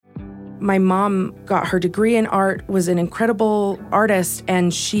My mom got her degree in art, was an incredible artist,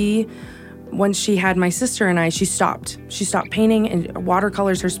 and once she had my sister and I, she stopped. She stopped painting, and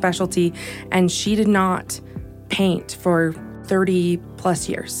watercolor's her specialty, and she did not paint for 30 plus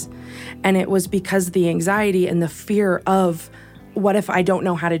years. And it was because of the anxiety and the fear of, what if I don't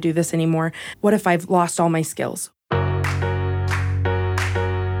know how to do this anymore? What if I've lost all my skills?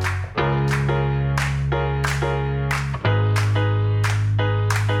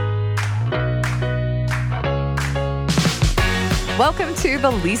 Welcome to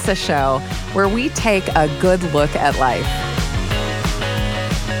The Lisa Show, where we take a good look at life.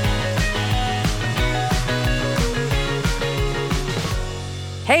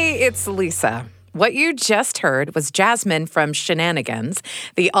 Hey, it's Lisa. What you just heard was Jasmine from Shenanigans,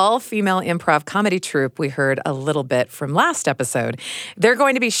 the all-female improv comedy troupe we heard a little bit from last episode. They're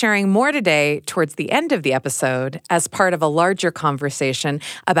going to be sharing more today towards the end of the episode as part of a larger conversation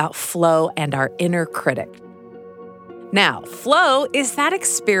about flow and our inner critic. Now, flow is that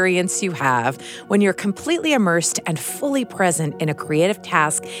experience you have when you're completely immersed and fully present in a creative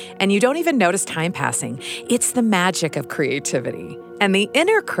task and you don't even notice time passing. It's the magic of creativity. And the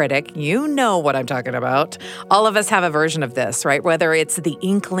inner critic, you know what I'm talking about. All of us have a version of this, right? Whether it's the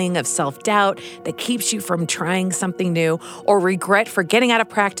inkling of self-doubt that keeps you from trying something new, or regret for getting out of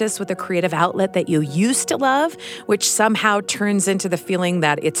practice with a creative outlet that you used to love, which somehow turns into the feeling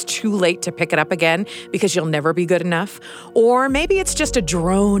that it's too late to pick it up again because you'll never be good enough. Or maybe it's just a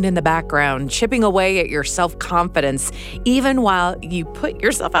drone in the background, chipping away at your self-confidence, even while you put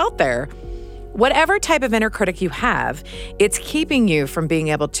yourself out there. Whatever type of inner critic you have, it's keeping you from being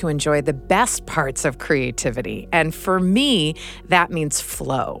able to enjoy the best parts of creativity. And for me, that means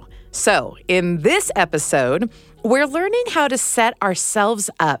flow. So in this episode, we're learning how to set ourselves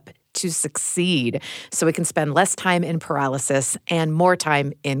up to succeed so we can spend less time in paralysis and more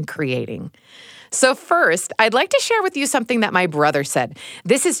time in creating. So first, I'd like to share with you something that my brother said.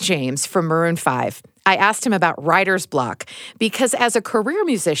 This is James from Maroon 5. I asked him about writer's block because as a career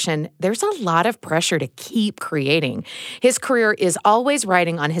musician, there's a lot of pressure to keep creating. His career is always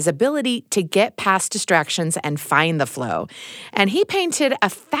riding on his ability to get past distractions and find the flow. And he painted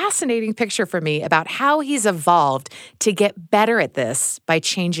a fascinating picture for me about how he's evolved to get better at this by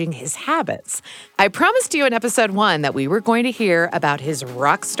changing his habits. I promised you in episode 1 that we were going to hear about his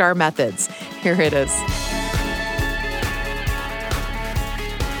rock star methods. Here it is.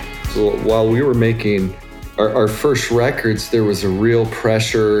 So while we were making our first records, there was a real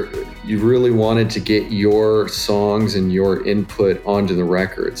pressure. You really wanted to get your songs and your input onto the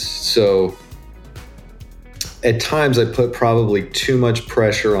records. So at times I put probably too much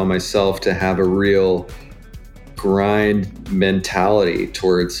pressure on myself to have a real grind mentality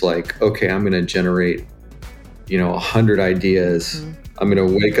towards like, okay, I'm going to generate, 100 ideas. Mm-hmm. I'm going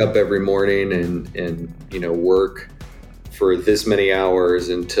to wake up every morning and work for this many hours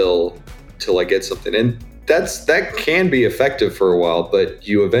until I get something. And that can be effective for a while, but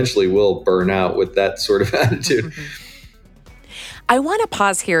you eventually will burn out with that sort of attitude. I want to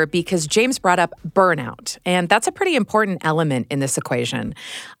pause here because James brought up burnout, and that's a pretty important element in this equation.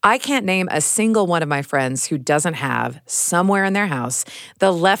 I can't name a single one of my friends who doesn't have, somewhere in their house,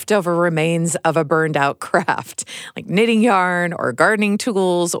 the leftover remains of a burned out craft, like knitting yarn or gardening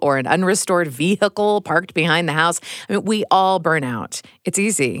tools or an unrestored vehicle parked behind the house. I mean, we all burn out. It's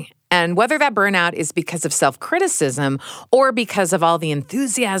easy. And whether that burnout is because of self-criticism or because of all the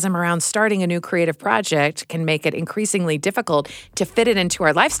enthusiasm around starting a new creative project can make it increasingly difficult to fit it into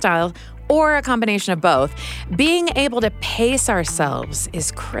our lifestyle, or a combination of both, being able to pace ourselves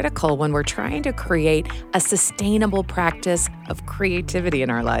is critical when we're trying to create a sustainable practice of creativity in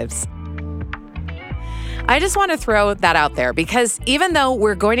our lives. I just want to throw that out there because even though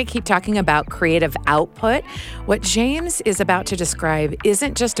we're going to keep talking about creative output, what James is about to describe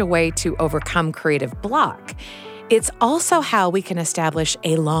isn't just a way to overcome creative block. It's also how we can establish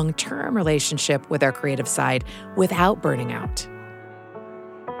a long-term relationship with our creative side without burning out.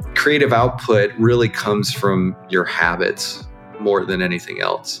 Creative output really comes from your habits more than anything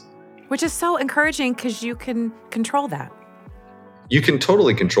else. Which is so encouraging because you can control that. You can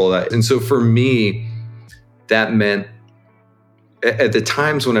totally control that. And so for me, that meant at the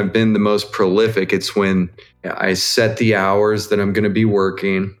times when I've been the most prolific, it's when I set the hours that I'm going to be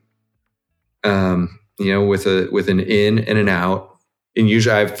working, with an in and an out. And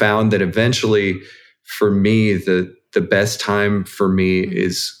usually I've found that eventually for me, the best time for me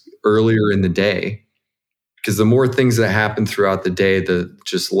is earlier in the day, because the more things that happen throughout the day, the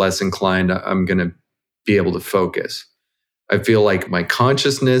just less inclined I'm going to be able to focus. I feel like my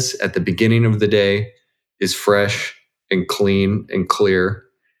consciousness at the beginning of the day is fresh and clean and clear.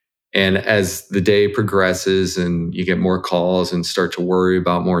 And as the day progresses and you get more calls and start to worry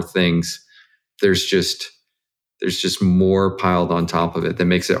about more things, there's just more piled on top of it that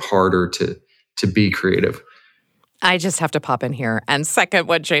makes it harder to be creative. I just have to pop in here and second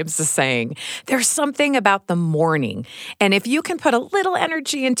what James is saying. There's something about the morning. And if you can put a little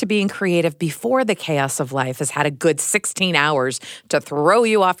energy into being creative before the chaos of life has had a good 16 hours to throw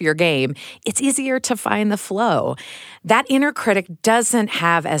you off your game, it's easier to find the flow. That inner critic doesn't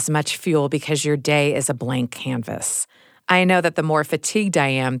have as much fuel because your day is a blank canvas. I know that the more fatigued I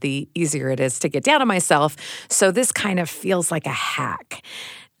am, the easier it is to get down on myself, so this kind of feels like a hack.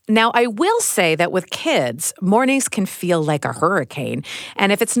 Now, I will say that with kids, mornings can feel like a hurricane.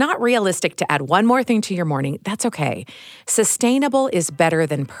 And if it's not realistic to add one more thing to your morning, that's okay. Sustainable is better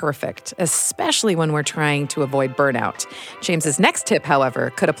than perfect, especially when we're trying to avoid burnout. James's next tip,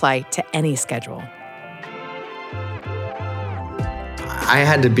 however, could apply to any schedule. I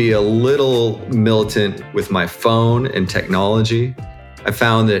had to be a little militant with my phone and technology. I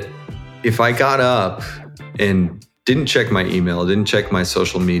found that if I got up and didn't check my email, didn't check my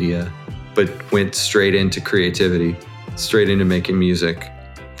social media, but went straight into creativity, straight into making music,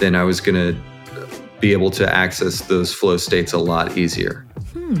 then I was going to be able to access those flow states a lot easier.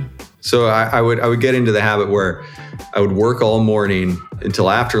 So I would get into the habit where I would work all morning until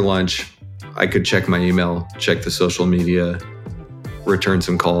after lunch. I could check my email, check the social media, return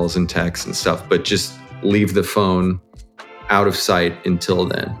some calls and texts and stuff, but just leave the phone out of sight until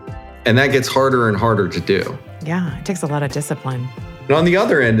then. And that gets harder and harder to do. Yeah, it takes a lot of discipline. And on the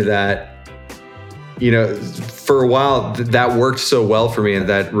other end of that, for a while, that worked so well for me and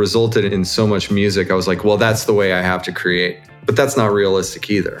that resulted in so much music. I was like, well, that's the way I have to create. But that's not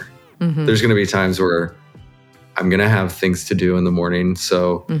realistic either. Mm-hmm. There's going to be times where I'm going to have things to do in the morning.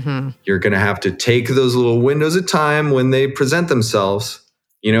 So you're going to have to take those little windows of time when they present themselves.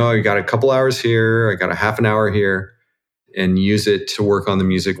 I got a couple hours here, I got a half an hour here, and use it to work on the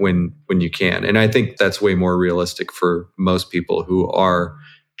music when you can. And I think that's way more realistic for most people who are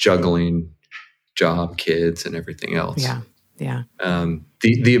juggling job, kids, and everything else. Yeah.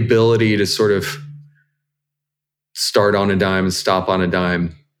 The ability to sort of start on a dime and stop on a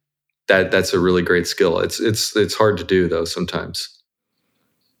dime, that's a really great skill. It's hard to do though sometimes.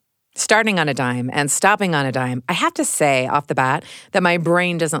 Starting on a dime and stopping on a dime, I have to say off the bat that my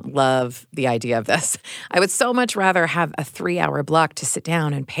brain doesn't love the idea of this. I would so much rather have a 3-hour block to sit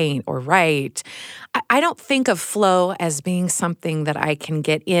down and paint or write. I don't think of flow as being something that I can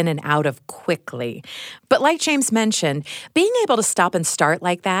get in and out of quickly. But like James mentioned, being able to stop and start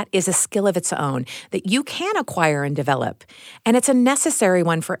like that is a skill of its own that you can acquire and develop. And it's a necessary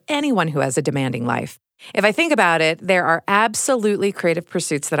one for anyone who has a demanding life. If I think about it, there are absolutely creative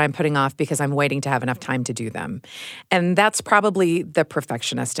pursuits that I'm putting off because I'm waiting to have enough time to do them. And that's probably the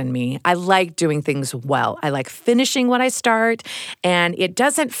perfectionist in me. I like doing things well. I like finishing what I start, and it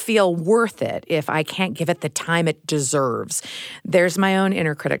doesn't feel worth it if I can't give it the time it deserves. There's my own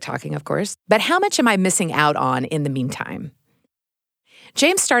inner critic talking, of course. But how much am I missing out on in the meantime?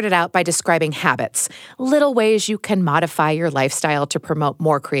 James started out by describing habits, little ways you can modify your lifestyle to promote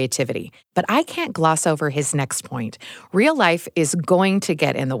more creativity. But I can't gloss over his next point. Real life is going to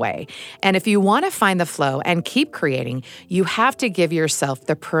get in the way. And if you want to find the flow and keep creating, you have to give yourself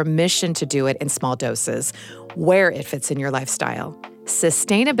the permission to do it in small doses, where it fits in your lifestyle.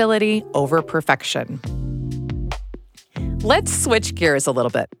 Sustainability over perfection. Let's switch gears a little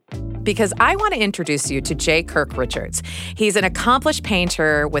bit, because I want to introduce you to J. Kirk Richards. He's an accomplished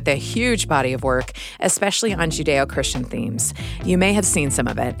painter with a huge body of work, especially on Judeo-Christian themes. You may have seen some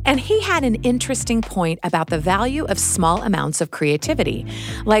of it. And he had an interesting point about the value of small amounts of creativity,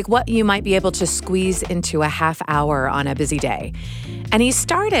 like what you might be able to squeeze into a half hour on a busy day. And he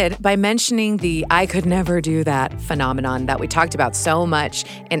started by mentioning the "I could never do that" phenomenon that we talked about so much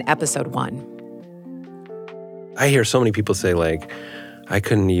in episode 1. I hear so many people say, I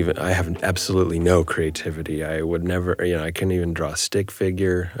have absolutely no creativity. I would never, I couldn't even draw a stick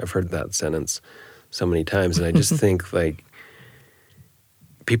figure. I've heard that sentence so many times. And I just think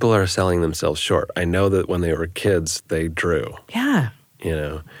people are selling themselves short. I know that when they were kids, they drew. Yeah.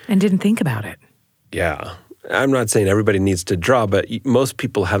 And didn't think about it. Yeah. I'm not saying everybody needs to draw, but most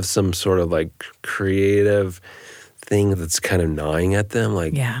people have some sort of creative thing that's kind of gnawing at them.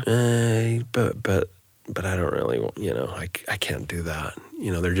 But I don't really, I can't do that.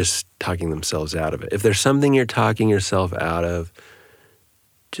 They're just talking themselves out of it. If there's something you're talking yourself out of,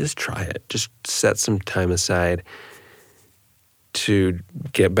 just try it. Just set some time aside to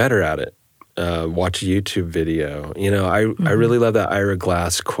get better at it. watch a YouTube video. I really love that Ira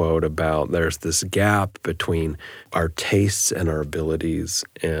Glass quote about there's this gap between our tastes and our abilities.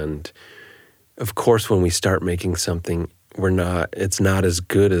 And of course, when we start making something, it's not as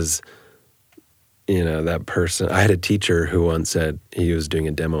good as, that person. I had a teacher who once said, he was doing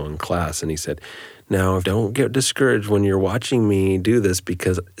a demo in class, and he said, "Now, don't get discouraged when you're watching me do this,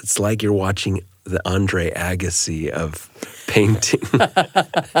 because it's like you're watching the Andre Agassi of painting."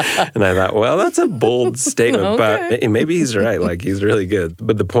 And I thought, well, that's a bold statement, but maybe he's right. Like, he's really good.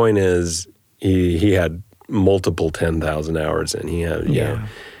 But the point is, he had multiple 10,000 hours, and he had,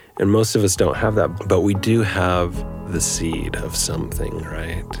 and most of us don't have that, but we do have the seed of something,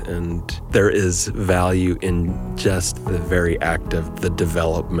 right? And there is value in just the very act of the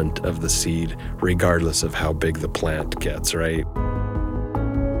development of the seed, regardless of how big the plant gets, right?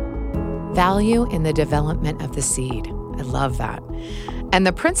 Value in the development of the seed. I love that. And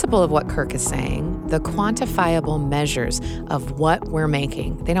the principle of what Kirk is saying, the quantifiable measures of what we're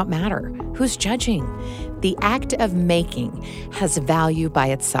making, they don't matter. Who's judging? The act of making has value by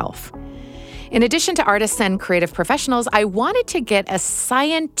itself. In addition to artists and creative professionals, I wanted to get a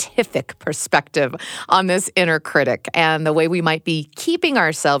scientific perspective on this inner critic and the way we might be keeping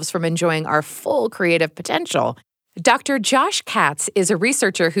ourselves from enjoying our full creative potential. Dr. Josh Katz is a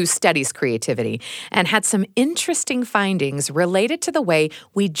researcher who studies creativity and had some interesting findings related to the way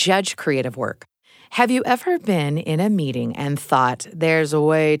we judge creative work. Have you ever been in a meeting and thought, there's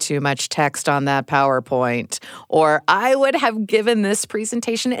way too much text on that PowerPoint, or I would have given this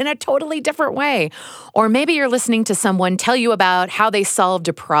presentation in a totally different way? Or maybe you're listening to someone tell you about how they solved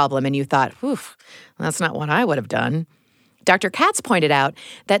a problem and you thought, that's not what I would have done. Dr. Katz pointed out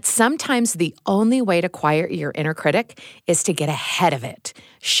that sometimes the only way to quiet your inner critic is to get ahead of it.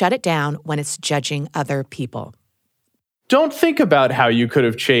 Shut it down when it's judging other people. Don't think about how you could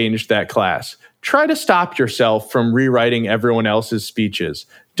have changed that class. Try to stop yourself from rewriting everyone else's speeches.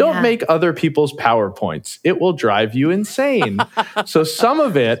 Don't make other people's PowerPoints. It will drive you insane. So some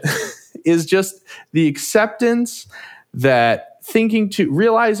of it is just the acceptance that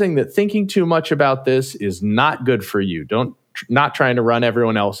realizing that thinking too much about this is not good for you. Not trying to run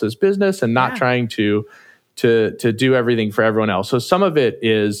everyone else's business and not trying to do everything for everyone else. So some of it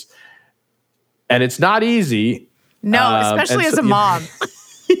is, and it's not easy. No, especially as a mom.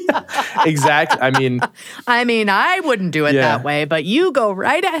 Exactly. I mean, I wouldn't do it that way, but you go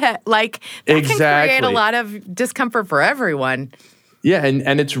right ahead. Like, that can create a lot of discomfort for everyone. Yeah,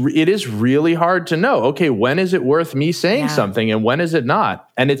 and it is really hard to know, okay, when is it worth me saying something and when is it not?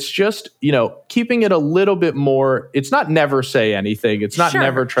 And it's just, keeping it a little bit more, it's not never say anything. It's not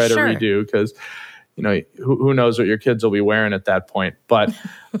never try to redo, because, who knows what your kids will be wearing at that point. But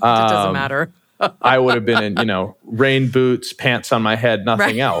it doesn't matter. I would have been in, rain boots, pants on my head,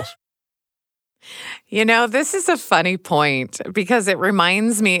 nothing else. This is a funny point because it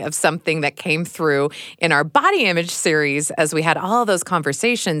reminds me of something that came through in our body image series as we had all those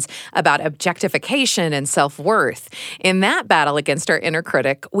conversations about objectification and self-worth. In that battle against our inner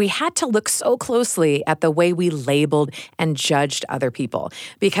critic, we had to look so closely at the way we labeled and judged other people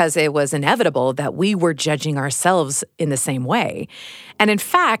because it was inevitable that we were judging ourselves in the same way. And in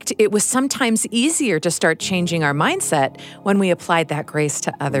fact, it was sometimes easier to start changing our mindset when we applied that grace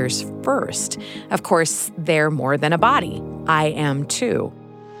to others first. Of course, they're more than a body. I am too.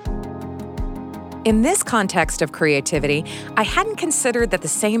 In this context of creativity, I hadn't considered that the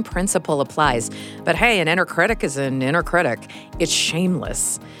same principle applies. But hey, an inner critic is an inner critic. It's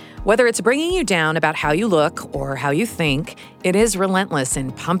shameless. Whether it's bringing you down about how you look or how you think, it is relentless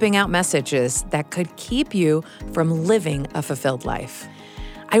in pumping out messages that could keep you from living a fulfilled life.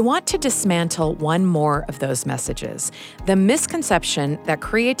 I want to dismantle one more of those messages, the misconception that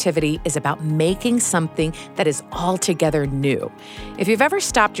creativity is about making something that is altogether new. If you've ever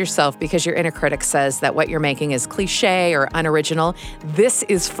stopped yourself because your inner critic says that what you're making is cliche or unoriginal, this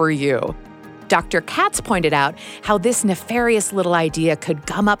is for you. Dr. Katz pointed out how this nefarious little idea could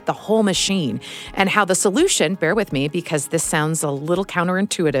gum up the whole machine, and how the solution, bear with me because this sounds a little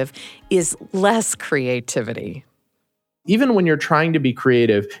counterintuitive, is less creativity. Even when you're trying to be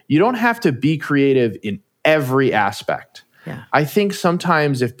creative, you don't have to be creative in every aspect. Yeah. I think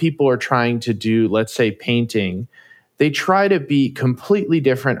sometimes if people are trying to do, let's say, painting, they try to be completely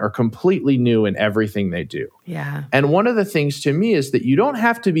different or completely new in everything they do. Yeah. And one of the things to me is that you don't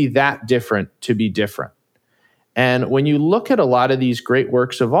have to be that different to be different. And when you look at a lot of these great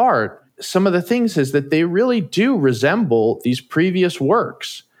works of art, some of the things is that they really do resemble these previous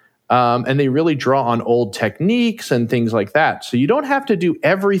works. And they really draw on old techniques and things like that. So you don't have to do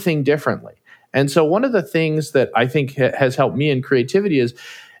everything differently. And so one of the things that I think has helped me in creativity is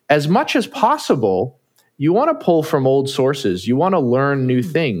as much as possible, you want to pull from old sources. You want to learn new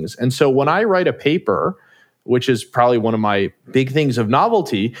things. And so when I write a paper, which is probably one of my big things of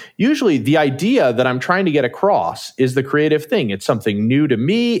novelty, usually the idea that I'm trying to get across is the creative thing. It's something new to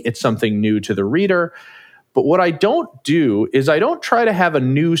me. It's something new to the reader. But what I don't do is I don't try to have a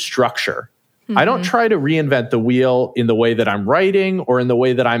new structure. I don't try to reinvent the wheel in the way that I'm writing or in the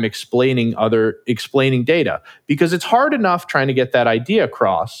way that I'm explaining data, because it's hard enough trying to get that idea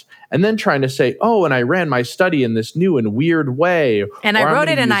across and then trying to say, oh, and I ran my study in this new and weird way. And I wrote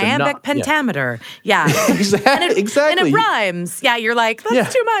it in iambic pentameter. Yeah. Exactly. And it rhymes. Yeah, you're like,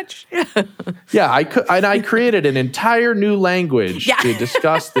 that's too much. I created an entire new language to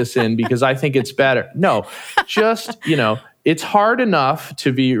discuss this in because I think it's better. No, just, it's hard enough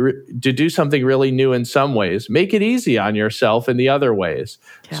to do something really new in some ways. Make it easy on yourself in the other ways.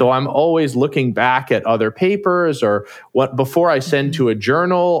 Yeah. So I'm always looking back at other papers or before I send to a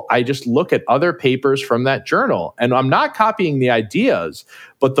journal, I just look at other papers from that journal. And I'm not copying the ideas,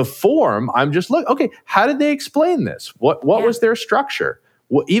 but the form, I'm just okay, how did they explain this? What was their structure?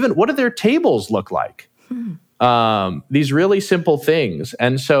 What do their tables look like? These really simple things.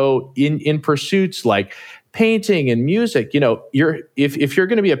 And so in pursuits like painting and music, if you're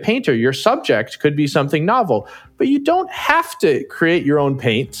going to be a painter, your subject could be something novel, but you don't have to create your own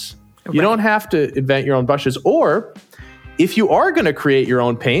paints. Right. You don't have to invent your own brushes. Or if you are going to create your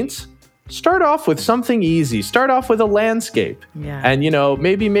own paints, start off with something easy. Start off with a landscape. Yeah. And,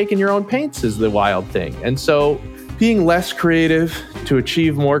 maybe making your own paints is the wild thing. And so being less creative to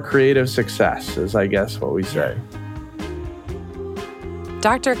achieve more creative success is, I guess, what we say.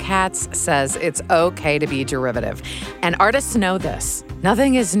 Dr. Katz says it's okay to be derivative, and artists know this.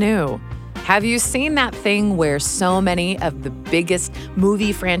 Nothing is new. Have you seen that thing where so many of the biggest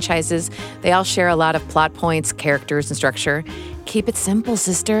movie franchises, they all share a lot of plot points, characters, and structure? Keep it simple,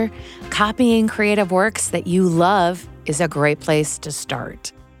 sister. Copying creative works that you love is a great place to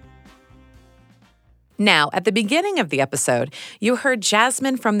start. Now, at the beginning of the episode, you heard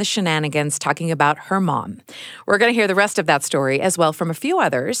Jasmine from the Shenanigans talking about her mom. We're going to hear the rest of that story as well from a few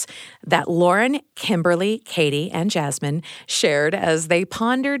others that Lauren, Kimberly, Katie, and Jasmine shared as they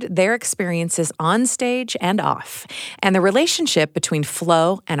pondered their experiences on stage and off, and the relationship between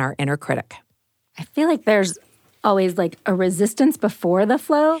flow and our inner critic. I feel like there's always like a resistance before the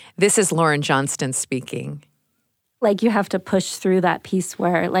flow. This is Lauren Johnston speaking. Like you have to push through that piece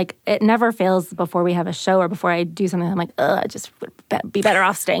where like it never fails before we have a show or before I do something. I'm like, I just would be better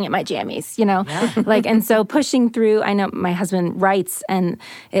off staying at my jammies, Yeah. And so pushing through, I know my husband writes and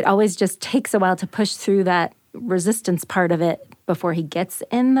it always just takes a while to push through that resistance part of it before he gets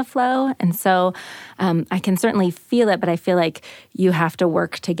in the flow. And so I can certainly feel it, but I feel like you have to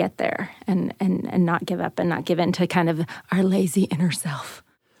work to get there and not give up and not give in to kind of our lazy inner self.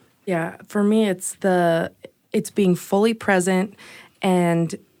 Yeah, for me, it's being fully present,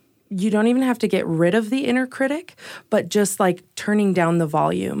 and you don't even have to get rid of the inner critic, but just like turning down the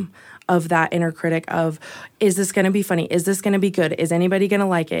volume of that inner critic of, is this going to be funny? Is this going to be good? Is anybody going to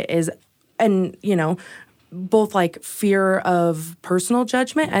like it? Both like fear of personal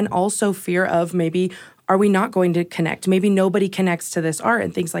judgment and also fear of maybe, are we not going to connect? Maybe nobody connects to this art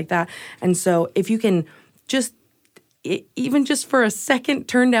and things like that. And so if you can even just for a second,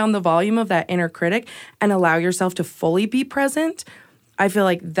 turn down the volume of that inner critic and allow yourself to fully be present, I feel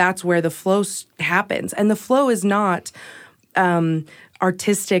like that's where the flow happens. And the flow is not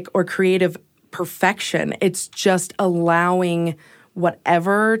artistic or creative perfection. It's just allowing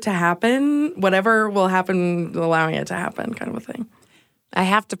whatever to happen, whatever will happen, allowing it to happen kind of a thing. I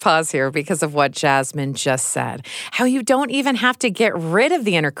have to pause here because of what Jasmine just said. How you don't even have to get rid of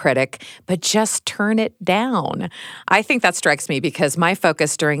the inner critic, but just turn it down. I think that strikes me because my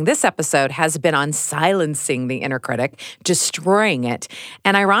focus during this episode has been on silencing the inner critic, destroying it.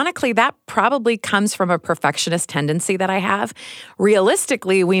 And ironically, that probably comes from a perfectionist tendency that I have.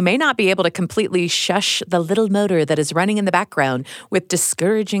 Realistically, we may not be able to completely shush the little motor that is running in the background with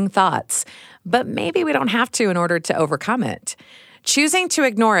discouraging thoughts, but maybe we don't have to in order to overcome it. Choosing to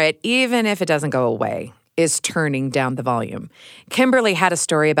ignore it, even if it doesn't go away, is turning down the volume. Kimberly had a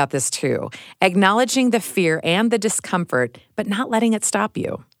story about this too, acknowledging the fear and the discomfort, but not letting it stop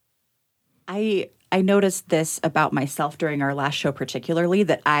you. I noticed this about myself during our last show particularly,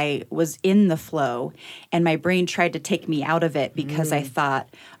 that I was in the flow and my brain tried to take me out of it because I thought,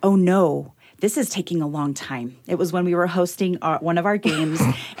 oh no, this is taking a long time. It was when we were hosting one of our games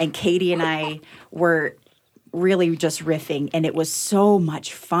and Katie and I were really just riffing, and it was so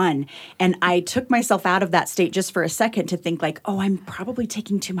much fun. And I took myself out of that state just for a second to think like, oh, I'm probably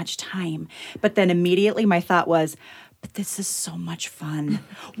taking too much time. But then immediately my thought was, but this is so much fun.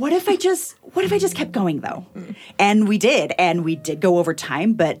 What if I just kept going though? And we did go over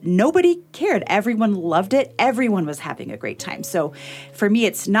time, but nobody cared. Everyone loved it. Everyone was having a great time. So for me,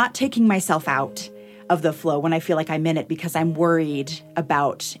 it's not taking myself out of the flow when I feel like I'm in it because I'm worried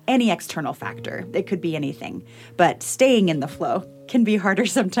about any external factor. It could be anything, but staying in the flow can be harder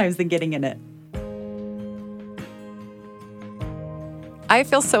sometimes than getting in it. I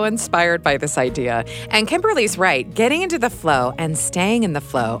feel so inspired by this idea. And Kimberly's right. Getting into the flow and staying in the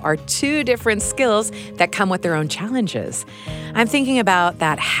flow are two different skills that come with their own challenges. I'm thinking about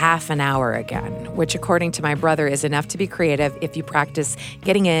that half an hour again, which according to my brother is enough to be creative if you practice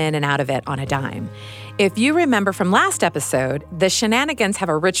getting in and out of it on a dime. If you remember from last episode, the Shenanigans have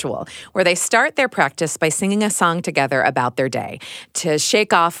a ritual where they start their practice by singing a song together about their day to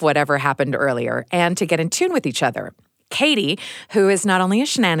shake off whatever happened earlier and to get in tune with each other. Katie, who is not only a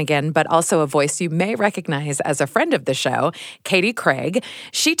shenanigan, but also a voice you may recognize as a friend of the show, Katie Craig,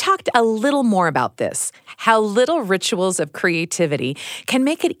 she talked a little more about this, how little rituals of creativity can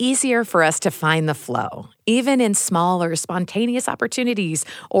make it easier for us to find the flow, even in small or spontaneous opportunities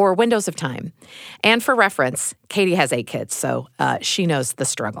or windows of time. And for reference, Katie has 8 kids, so she knows the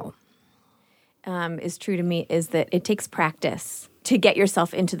struggle. Is true to me is that it takes practice to get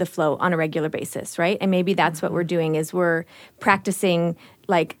yourself into the flow on a regular basis, right? And maybe that's what we're doing is we're practicing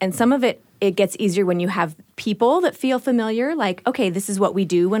and some of it gets easier when you have people that feel familiar, okay, this is what we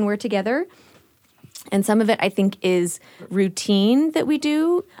do when we're together. And some of it, I think, is routine that we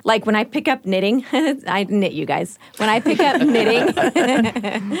do. Like when I pick up knitting, I knit, you guys. When I pick up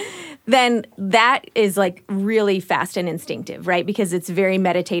knitting, then that is really fast and instinctive, right? Because it's very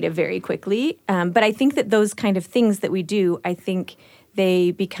meditative very quickly. But I think that those kind of things that we do, I think they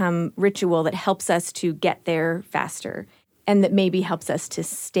become ritual that helps us to get there faster. And that maybe helps us to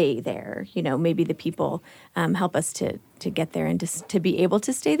stay there. Maybe the people help us to get there and to be able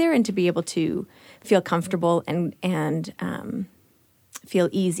to stay there and to be able to feel comfortable and feel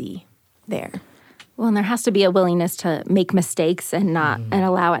easy there. Well, and there has to be a willingness to make mistakes and and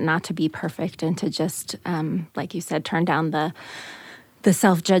allow it not to be perfect and to just, like you said, turn down the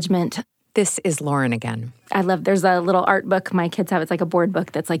self-judgment. This is Lauren again. There's a little art book my kids have. It's like a board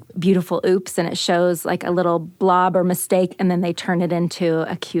book that's beautiful oops, and it shows a little blob or mistake, and then they turn it into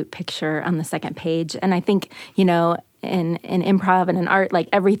a cute picture on the second page. And I think, in improv and in art,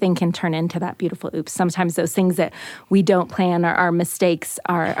 everything can turn into that beautiful oops. Sometimes those things that we don't plan or our mistakes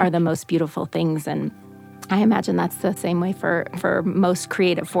are the most beautiful things. And I imagine that's the same way for most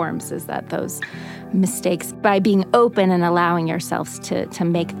creative forms, is that those mistakes, by being open and allowing yourselves to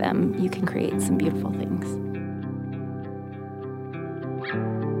make them, you can create some beautiful things.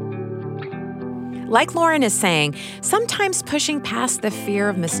 Like Lauren is saying, sometimes pushing past the fear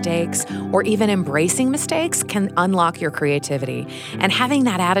of mistakes or even embracing mistakes can unlock your creativity. And having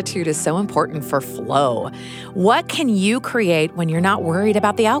that attitude is so important for flow. What can you create when you're not worried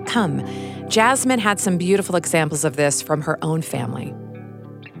about the outcome? Jasmine had some beautiful examples of this from her own family.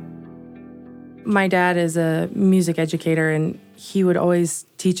 My dad is a music educator, and he would always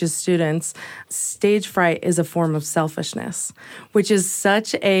teach his students, stage fright is a form of selfishness, which is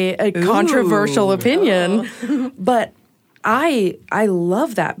such a controversial opinion. But I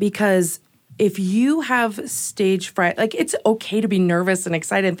love that, because if you have stage fright, it's okay to be nervous and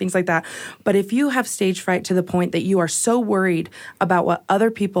excited and things like that, but if you have stage fright to the point that you are so worried about what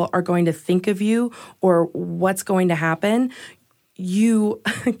other people are going to think of you or what's going to happen, you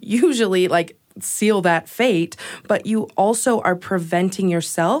usually seal that fate, but you also are preventing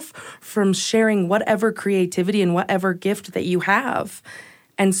yourself from sharing whatever creativity and whatever gift that you have.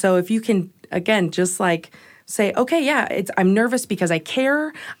 And so if you can, again, just say, okay, yeah, I'm nervous because I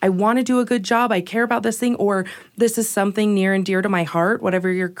care, I want to do a good job, I care about this thing, or this is something near and dear to my heart, whatever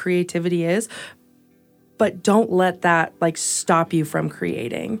your creativity is, but don't let that stop you from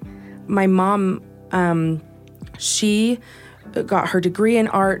creating. My mom, she got her degree in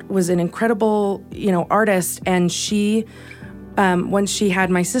art, was an incredible, artist, and she, when she had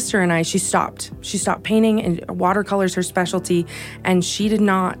my sister and I, she stopped painting, and watercolor's her specialty, and she did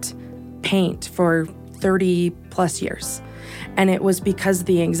not paint for 30 plus years. And it was because of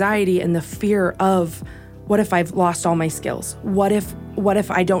the anxiety and the fear of, what if I've lost all my skills? What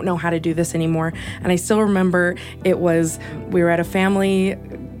if I don't know how to do this anymore? And I still remember we were at a family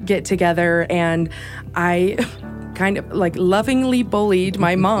get together, and I kind of lovingly bullied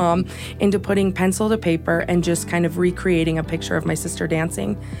my mom into putting pencil to paper and just kind of recreating a picture of my sister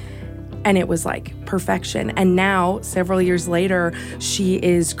dancing. And it was like perfection. And now, several years later, she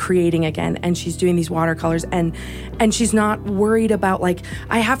is creating again, and she's doing these watercolors, and she's not worried about like,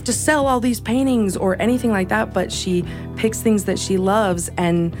 I have to sell all these paintings or anything like that, but she picks things that she loves,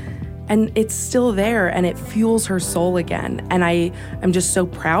 and it's still there, and it fuels her soul again. And I am just so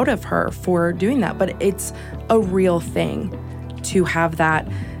proud of her for doing that. But it's a real thing to have that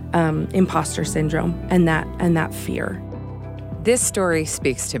imposter syndrome and that fear. This story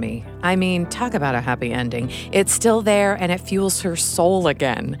speaks to me. I mean, talk about a happy ending. It's still there, and it fuels her soul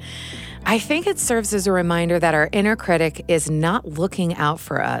again. I think it serves as a reminder that our inner critic is not looking out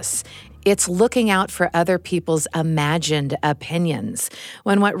for us. It's looking out for other people's imagined opinions,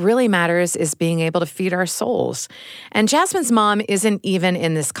 when what really matters is being able to feed our souls. And Jasmine's mom isn't even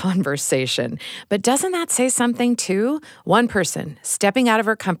in this conversation, but doesn't that say something too? One person stepping out of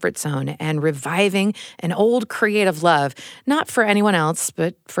her comfort zone and reviving an old creative love, not for anyone else,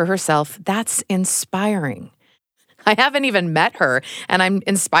 but for herself. That's inspiring. I haven't even met her, and I'm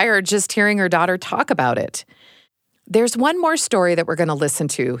inspired just hearing her daughter talk about it. There's one more story that we're going to listen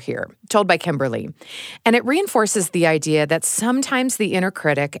to here, told by Kimberly, and it reinforces the idea that sometimes the inner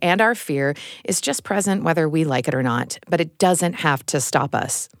critic and our fear is just present whether we like it or not, but it doesn't have to stop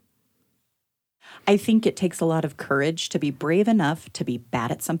us. I think it takes a lot of courage to be brave enough to be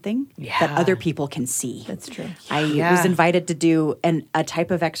bad at something that other people can see. That's true. I was invited to do a type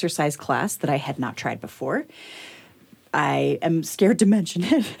of exercise class that I had not tried before. I am scared to mention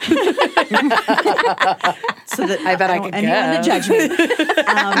it. So that I bet I could anyone to judge me.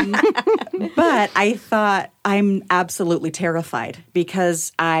 But I thought I'm absolutely terrified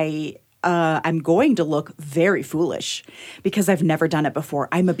because I'm going to look very foolish because I've never done it before.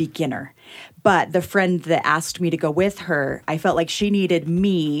 I'm a beginner. But the friend that asked me to go with her, I felt like she needed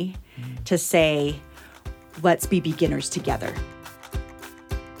me to say, let's be beginners together.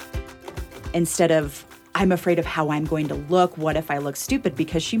 Instead of, I'm afraid of how I'm going to look. What if I look stupid?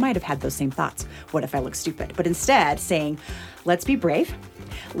 Because she might have had those same thoughts. What if I look stupid? But instead saying, let's be brave.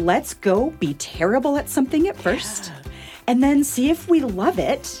 Let's go be terrible at something at first. And then see if we love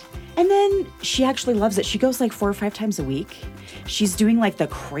it. And then she actually loves it. She goes like 4 or 5 times a week. She's doing like the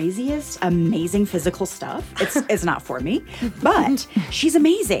craziest, amazing physical stuff. It's not for me, but she's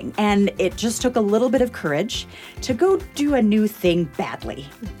amazing. And it just took a little bit of courage to go do a new thing badly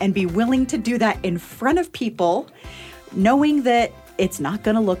and be willing to do that in front of people, knowing that it's not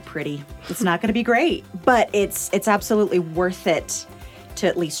going to look pretty. It's not going to be great, but it's absolutely worth it to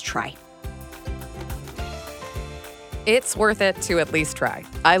at least try. It's worth it to at least try.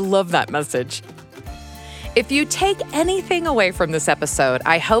 I love that message. If you take anything away from this episode,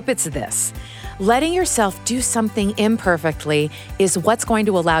 I hope it's this. Letting yourself do something imperfectly is what's going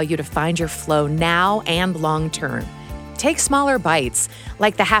to allow you to find your flow now and long term. Take smaller bites,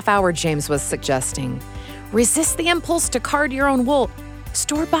 like the half-hour James was suggesting. Resist the impulse to card your own wool.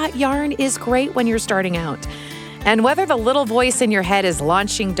 Store-bought yarn is great when you're starting out. And whether the little voice in your head is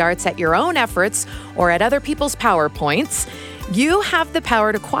launching darts at your own efforts or at other people's PowerPoints, you have the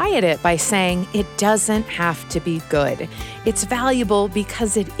power to quiet it by saying it doesn't have to be good. It's valuable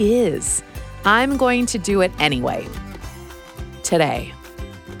because it is. I'm going to do it anyway. Today.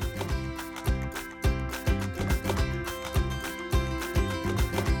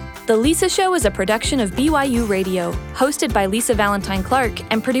 The Lisa Show is a production of BYU Radio, hosted by Lisa Valentine Clark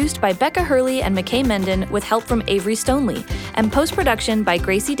and produced by Becca Hurley and McKay Menden with help from Avery Stoneley, and post-production by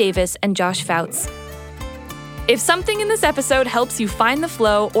Gracie Davis and Josh Fouts. If something in this episode helps you find the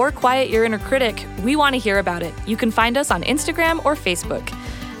flow or quiet your inner critic, we want to hear about it. You can find us on Instagram or Facebook.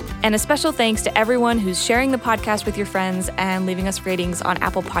 And a special thanks to everyone who's sharing the podcast with your friends and leaving us ratings on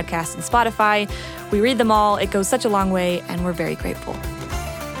Apple Podcasts and Spotify. We read them all. It goes such a long way, and we're very grateful.